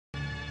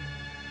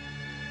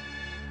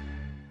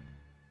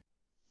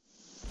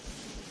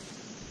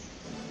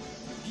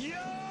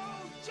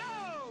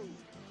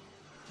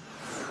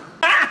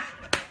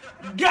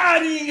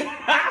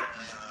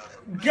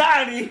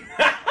Got him!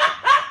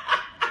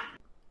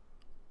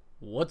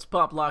 What's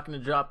pop, locking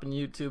and dropping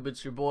YouTube?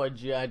 It's your boy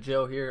G.I.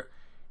 Joe here,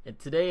 and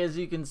today, as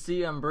you can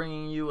see, I'm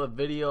bringing you a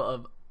video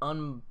of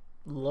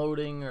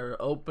unloading or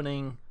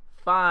opening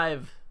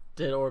 5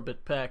 Dead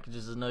Orbit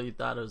packages. I know you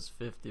thought it was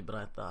 50, but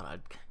I thought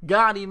I'd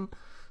got him.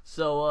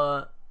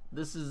 So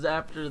this is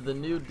after the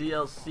new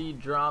DLC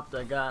dropped.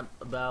 I got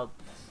about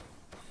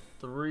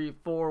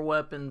 3-4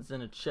 weapons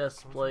and a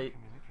chest plate.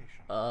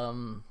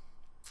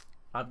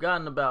 I've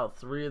gotten about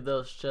 3 of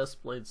those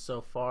chest plates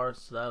so far,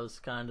 so that was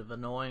kind of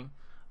annoying.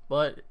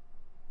 But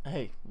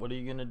hey, what are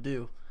you gonna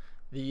do?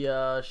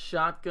 The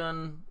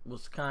shotgun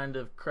was kind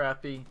of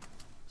crappy,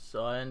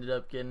 so I ended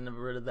up getting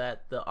rid of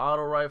that. The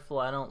auto rifle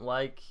I don't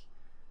like,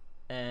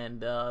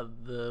 and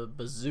the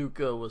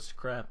bazooka was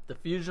crap. The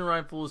fusion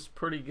rifle was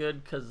pretty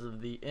good because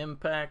of the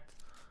impact,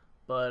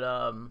 but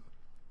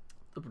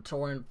the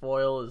Praetorian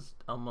foil is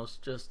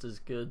almost just as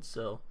good.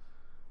 So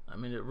I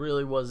mean, it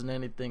really wasn't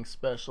anything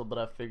special, but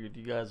I figured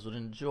you guys would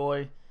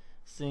enjoy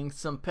seeing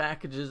some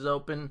packages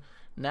open.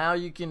 Now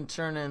you can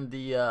turn in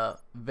the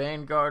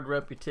Vanguard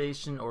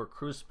reputation or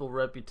Crucible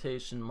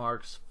reputation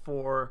marks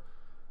for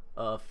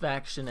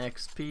faction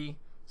XP,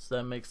 so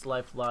that makes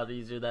life a lot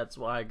easier. That's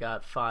why I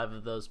got 5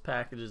 of those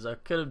packages. I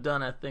could have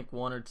done, I think,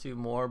 1 or 2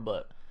 more,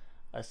 but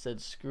I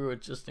said screw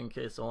it just in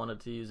case I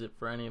wanted to use it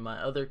for any of my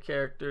other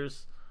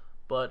characters.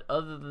 But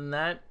other than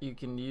that, you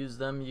can use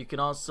them. You can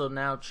also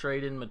now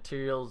trade in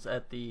materials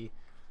at the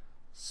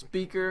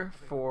speaker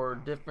for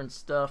different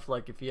stuff.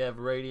 Like if you have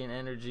radiant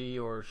energy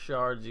or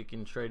shards, you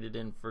can trade it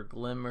in for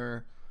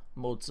glimmer,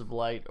 motes of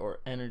light,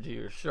 or energy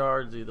or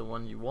shards, either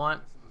one you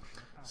want.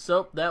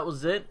 So that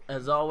was it.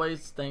 As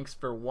always, thanks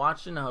for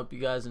watching. I hope you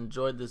guys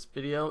enjoyed this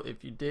video.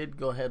 If you did,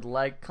 go ahead,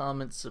 like,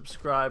 comment,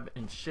 subscribe,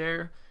 and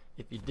share.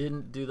 If you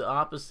didn't, do the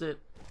opposite.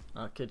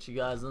 I'll catch you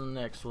guys in the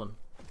next one.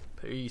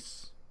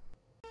 Peace.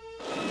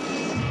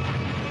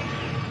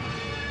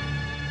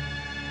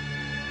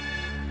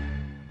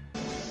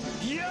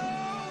 Yo!